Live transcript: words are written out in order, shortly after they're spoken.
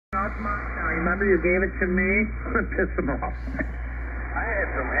about mine now. You remember you gave it to me? Piss them off. I had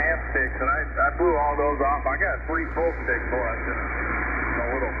some half sticks, and I blew all those off. I got 3 full sticks left in a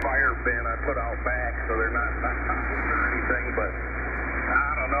little fire bin I put out back, so they're not toxic or anything, but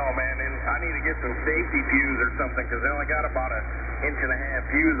I don't know, man. And I need to get some safety fuse or something, because they only got about an 1.5 inch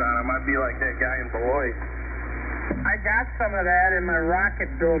fuse on them. I'd be like that guy in Beloit. I got some of that in my rocket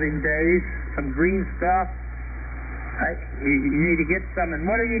building days, some green stuff. You need to get some, and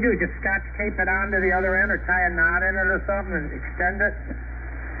what do? Just scotch tape it onto the other end, or tie a knot in it or something, and extend it?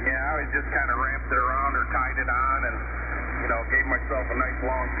 Yeah, I just kind of wrapped it around or tied it on, and, gave myself a nice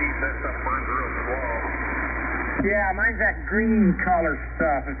long piece. That stuff burns real slow. Yeah, mine's that green color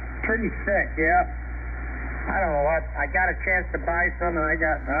stuff. It's pretty thick, yeah. I don't know what. I got a chance to buy some, and I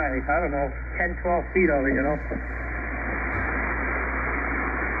got, I don't know, 10, 12 feet of it,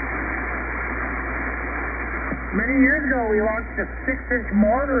 Many years ago, we launched a 6-inch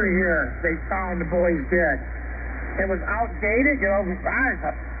mortar here. They found the boys did. It was outdated,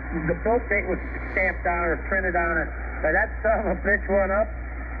 the built date was stamped on it or printed on it. But that son of a bitch went up.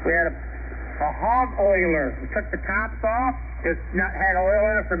 We had a hog oiler. We took the tops off. It's not had oil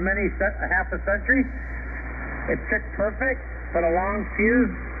in it for half a century. It fit perfect. Put a long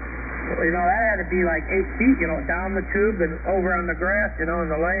fuse. That had to be like 8 feet, down the tube and over on the grass, in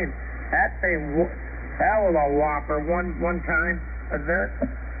the lane. That thing. That was a whopper one time event.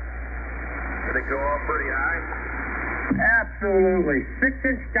 Did it go up pretty high? Absolutely.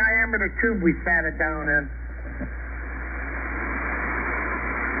 6-inch diameter tube we sat it down in.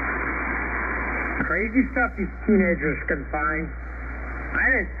 Crazy stuff these teenagers can find.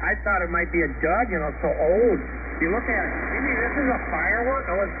 I thought it might be a dud, so old. You look at it. This is a firework?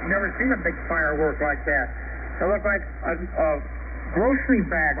 I've never seen a big firework like that. It looked like a grocery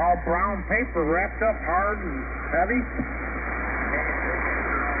bag, all brown paper, wrapped up hard and heavy.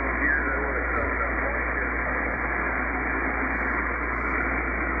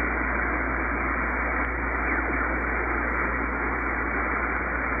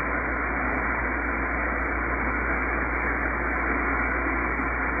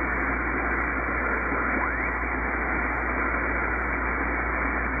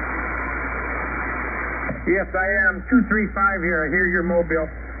 Yes, I am. 235 here. I hear your mobile.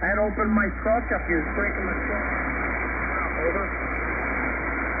 I had opened my truck up here, breaking my truck. Over.